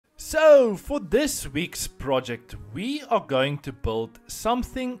So for this week's project, we are going to build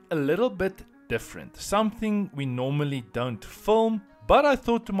something a little bit different, something we normally don't film, but I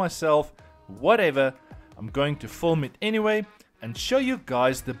thought to myself, whatever, I'm going to film it anyway and show you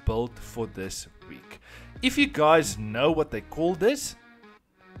guys the build for this week. If you guys know what they call this,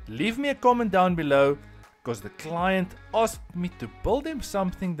 leave me a comment down below, because the client asked me to build him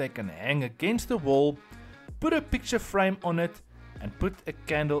something they can hang against the wall, put a picture frame on it, and put a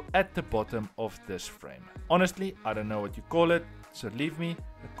candle at the bottom of this frame. Honestly, I don't know what you call it, so leave me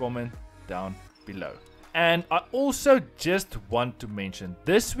a comment down below. And I also just want to mention,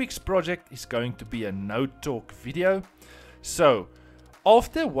 this week's project is going to be a no talk video. So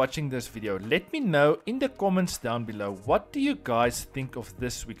after watching this video, let me know in the comments down below, what do you guys think of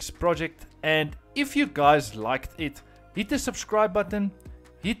this week's project? And if you guys liked it, hit the subscribe button,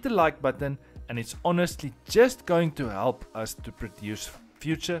 hit the like button, and it's honestly just going to help us to produce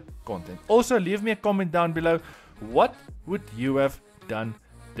future content. Also, leave me a comment down below, what would you have done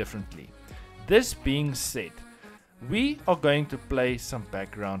differently? This being said, we are going to play some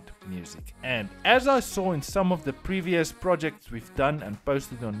background music, and as I saw in some of the previous projects we've done and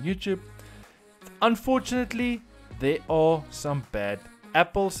posted on YouTube, unfortunately there are some bad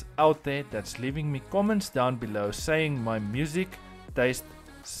apples out there that's leaving me comments down below saying my music taste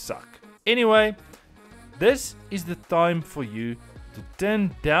suck. Anyway, this is the time for you to turn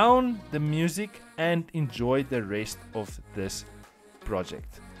down the music and enjoy the rest of this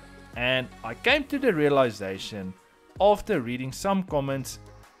project. And I came to the realization after reading some comments,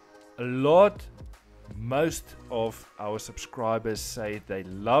 most of our subscribers say they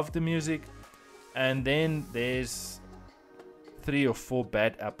love the music, and then there's 3 or 4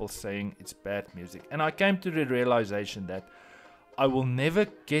 bad apples saying it's bad music. And I came to the realization that I will never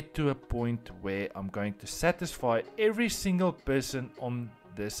get to a point where I'm going to satisfy every single person on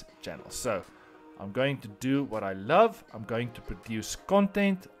this channel. So I'm going to do what I love. I'm going to produce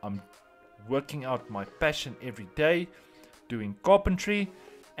content. I'm working out my passion every day, doing carpentry,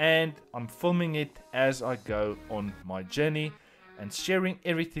 and I'm filming it as I go on my journey and sharing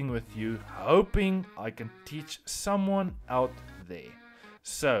everything with you, hoping I can teach someone out there.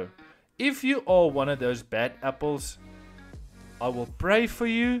 So if you are one of those bad apples, I will pray for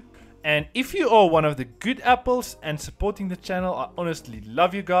you. And if you are one of the good apples and supporting the channel, I honestly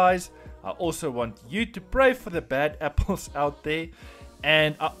love you guys. I also want you to pray for the bad apples out there.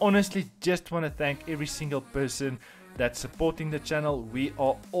 And I honestly just want to thank every single person that's supporting the channel. We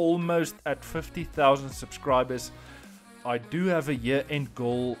are almost at 50,000 subscribers. I do have a year-end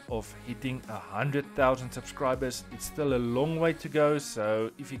goal of hitting 100,000 subscribers. It's still a long way to go,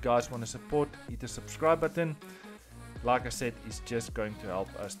 so if you guys want to support, hit the subscribe button. Like I said, it's just going to help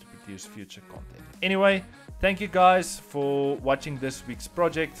us to produce future content. Anyway, thank you guys for watching this week's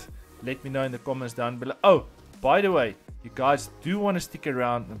project. Let me know in the comments down below. Oh, by the way, you guys do want to stick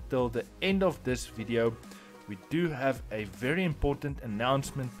around until the end of this video. We do have a very important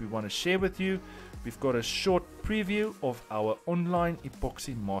announcement we want to share with you. We've got a short preview of our online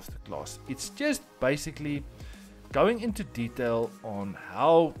epoxy masterclass. It's just basically going into detail on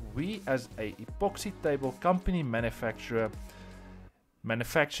how we as a epoxy table company manufacturer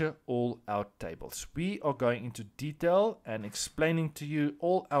manufacture all our tables. We are going into detail and explaining to you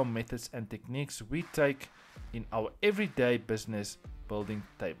all our methods and techniques we take in our everyday business building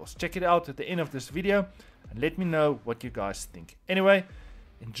tables. Check it out at the end of this video and let me know what you guys think. Anyway,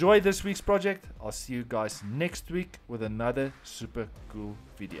 enjoy this week's project. I'll see you guys next week with another super cool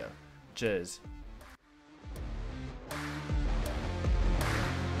video. Cheers.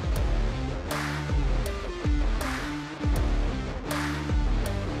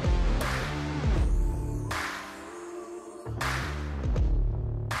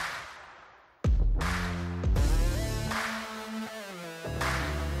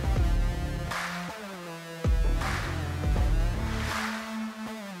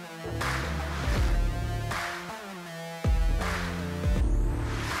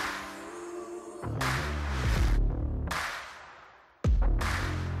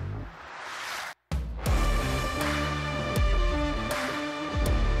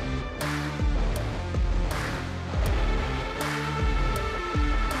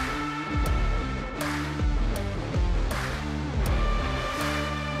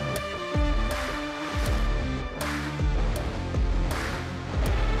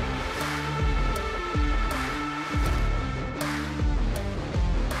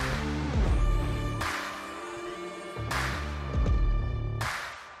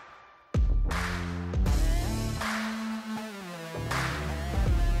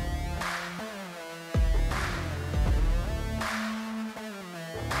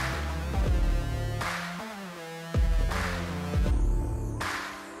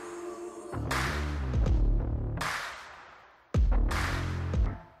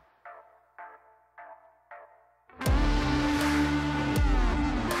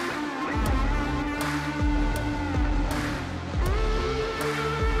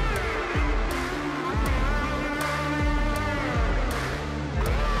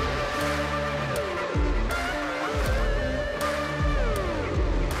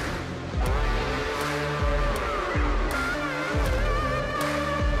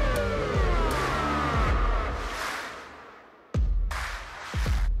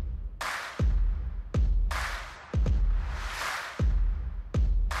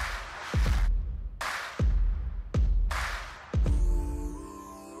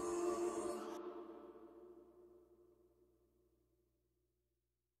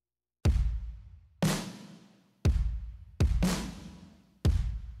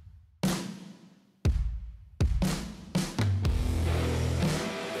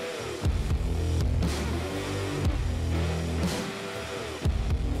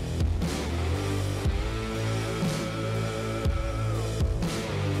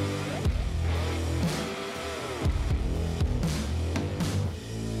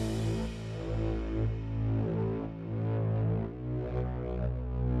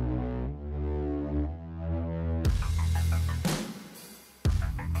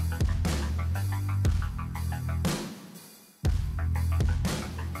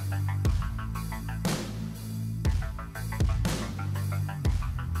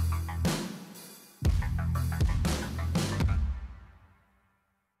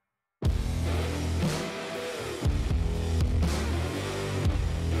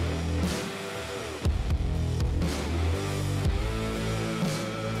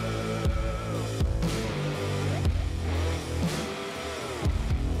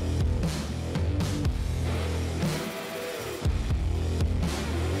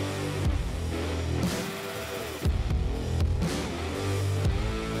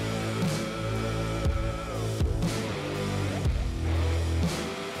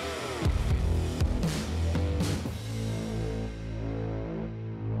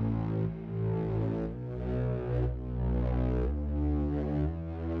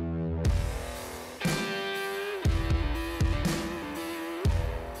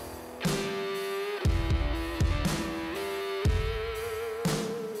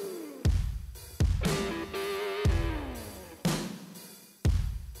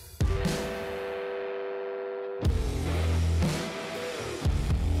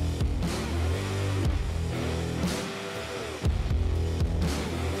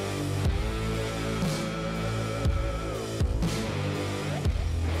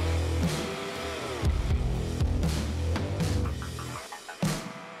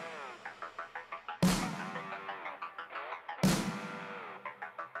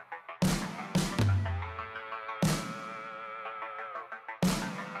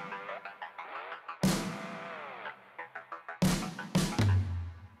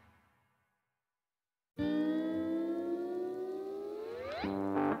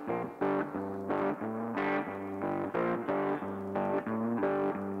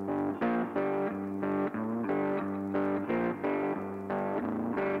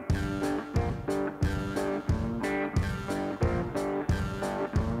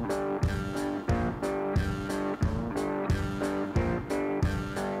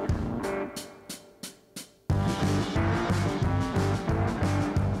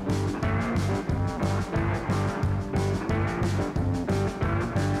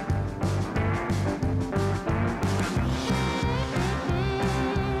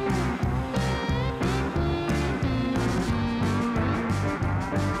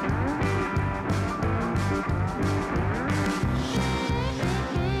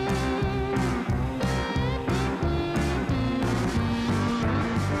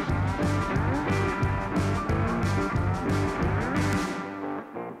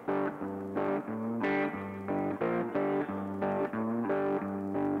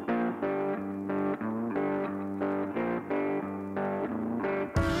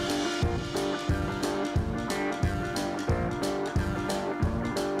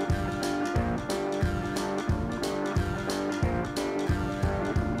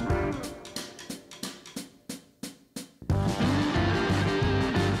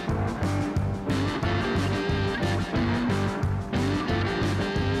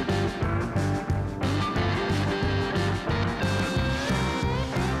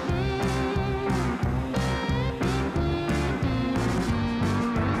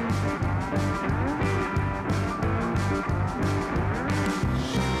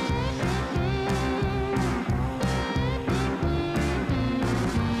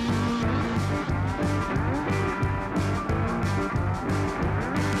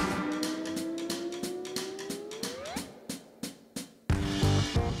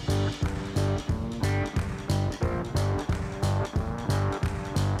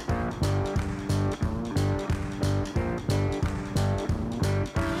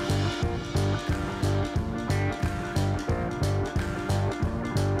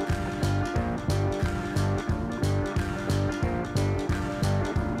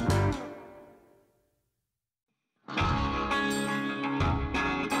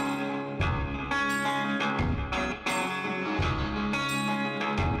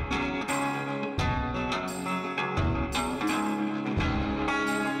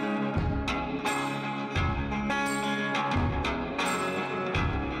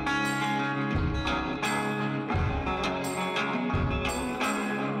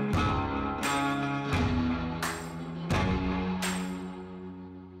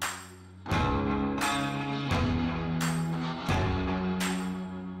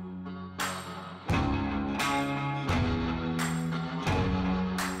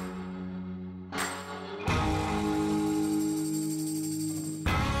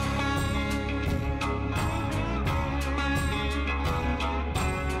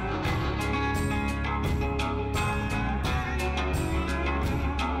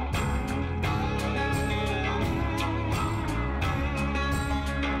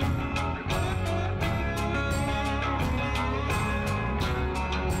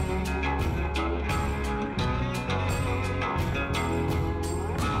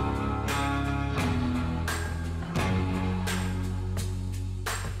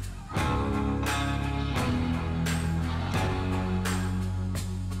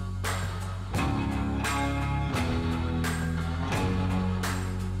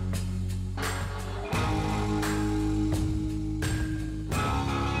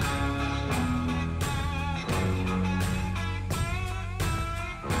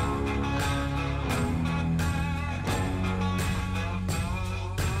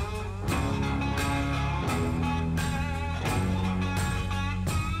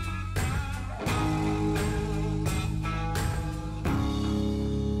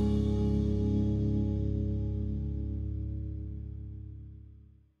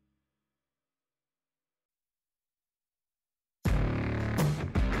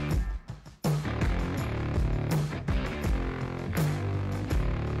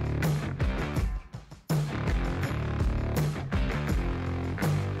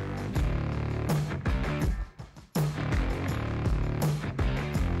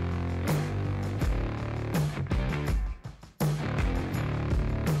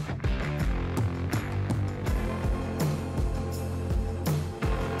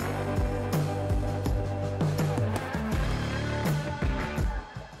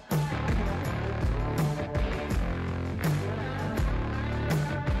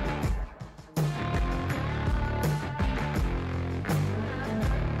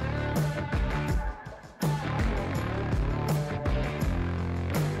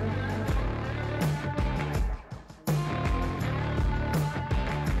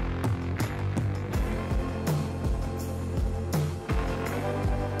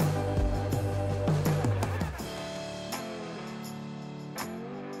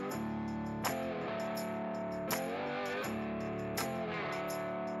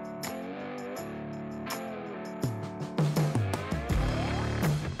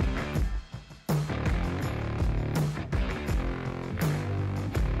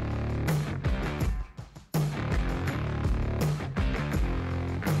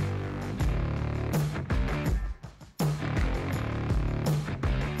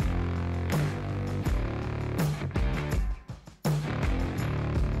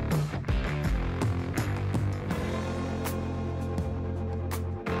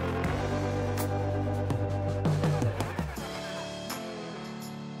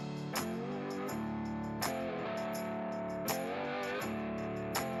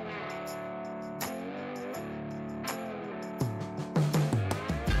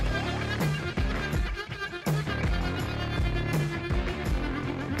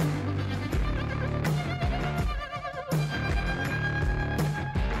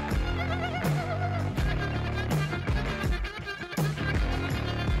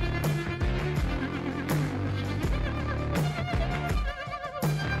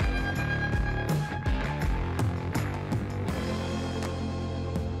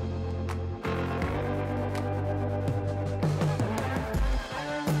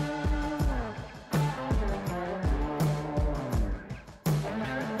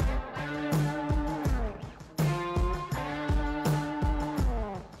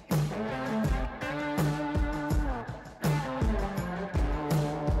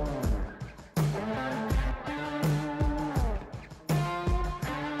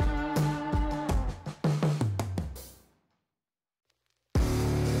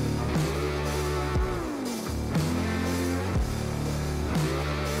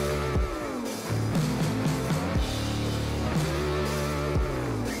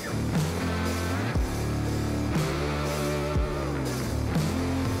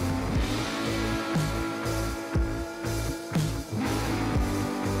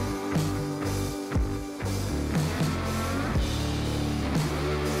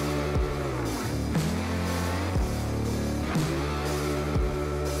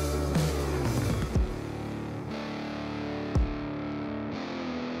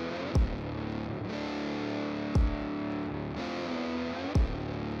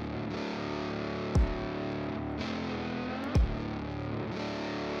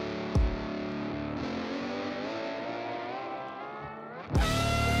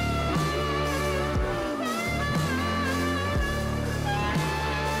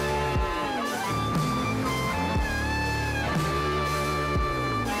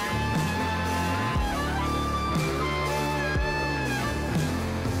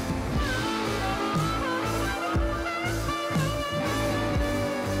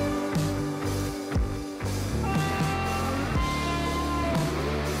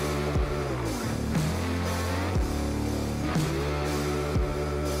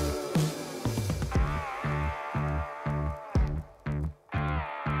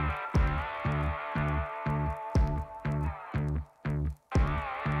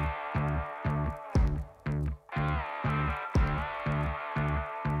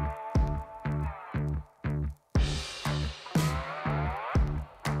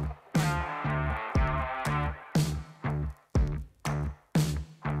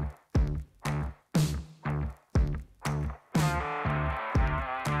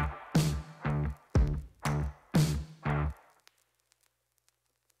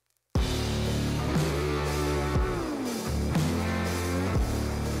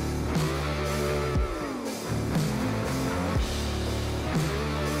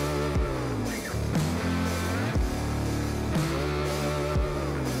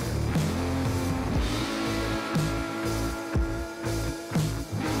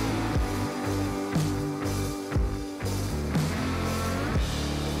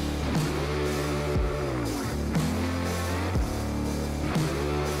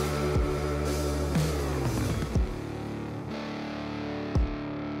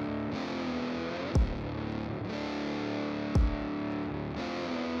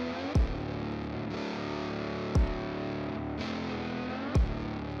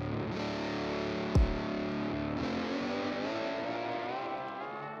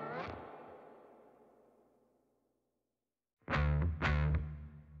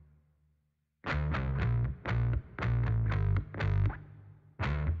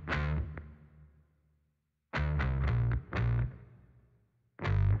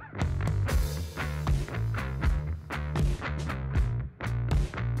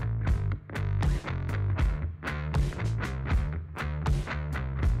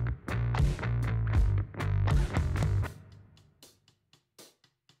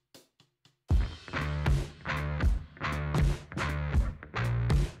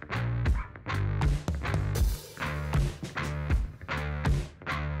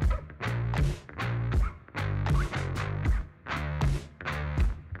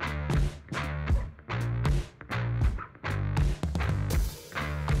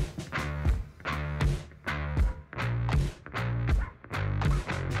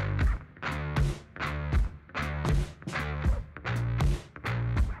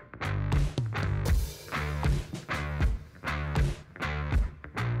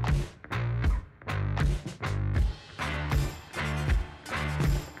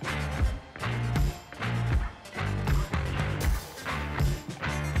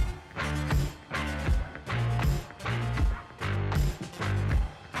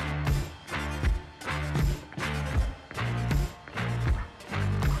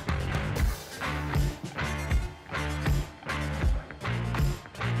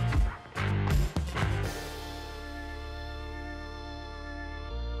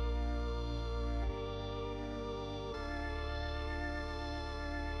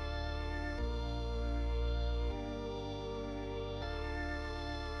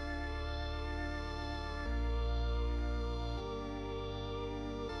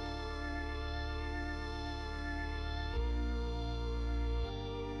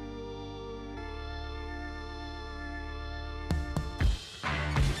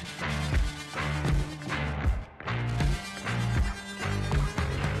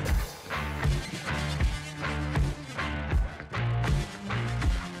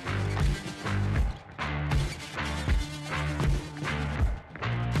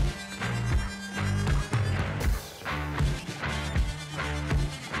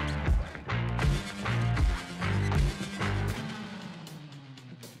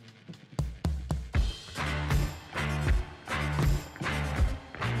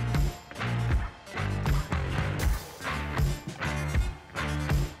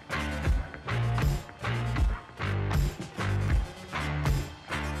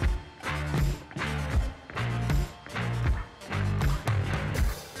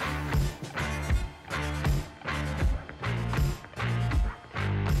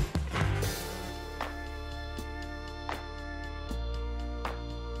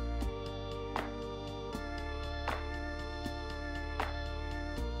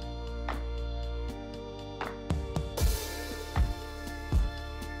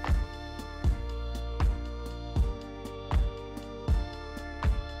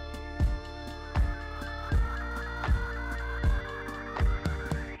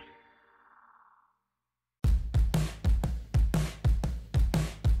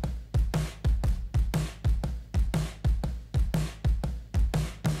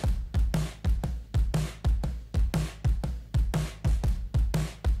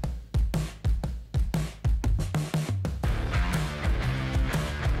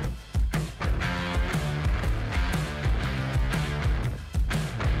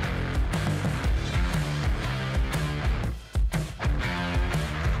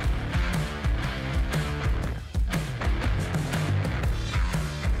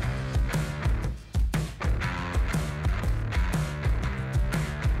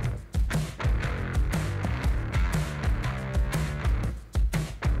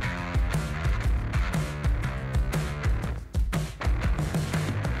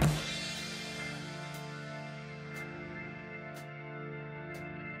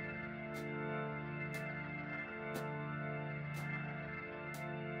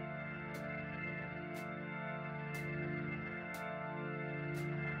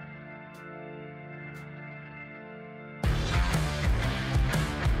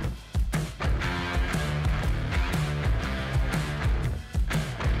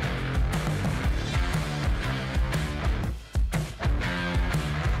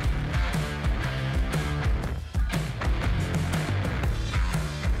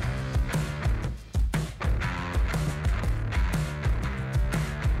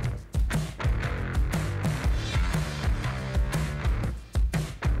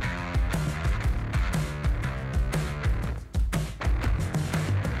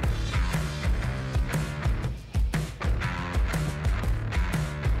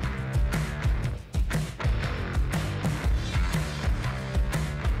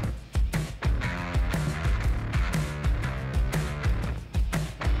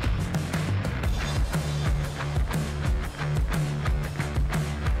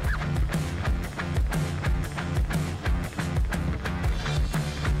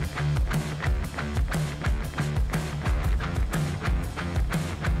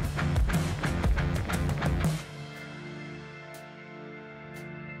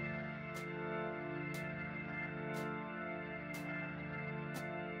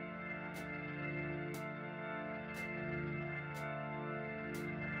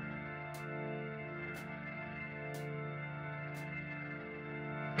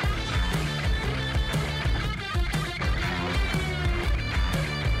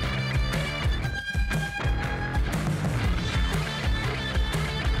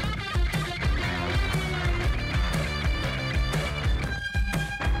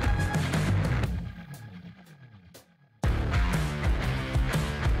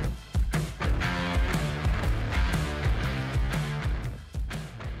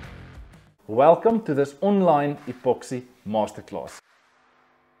 Welcome to this online epoxy masterclass.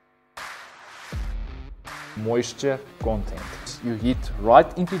 Moisture content. You hit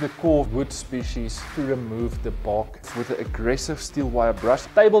right into the core wood species to remove the bark with an aggressive steel wire brush.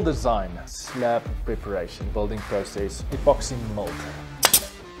 Table design, slab preparation, building process, epoxy mold.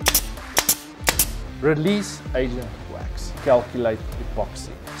 Release agent wax, calculate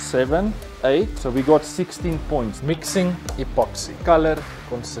epoxy. 7, 8, so we got 16 points. Mixing epoxy, color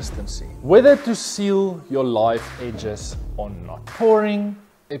consistency. Whether to seal your live edges or not. Pouring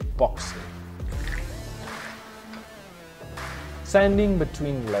epoxy. Sanding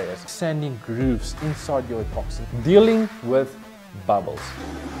between layers, sanding grooves inside your epoxy, dealing with bubbles.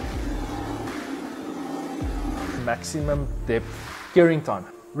 Maximum depth, curing time.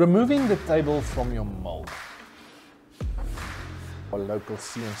 Removing the table from your mold. A local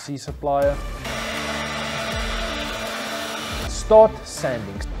CNC supplier. Start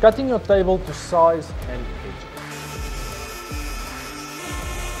sanding, cutting your table to size and edges.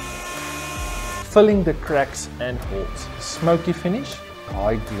 Filling the cracks and holes. Smoky finish,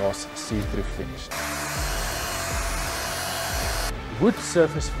 high gloss see-through finish. Wood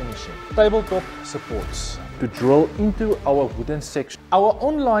surface finishing, tabletop supports. To drill into our wooden section. Our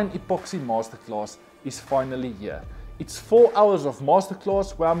online epoxy masterclass is finally here. It's 4 hours of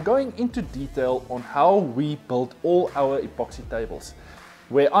masterclass where I'm going into detail on how we build all our epoxy tables.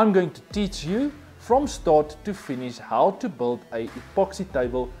 Where I'm going to teach you from start to finish how to build a epoxy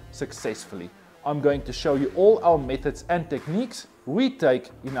table successfully. I'm going to show you all our methods and techniques we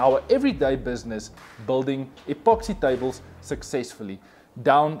take in our everyday business building epoxy tables successfully.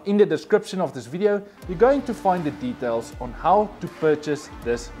 Down in the description of this video, you're going to find the details on how to purchase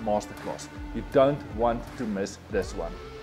this masterclass. You don't want to miss this one.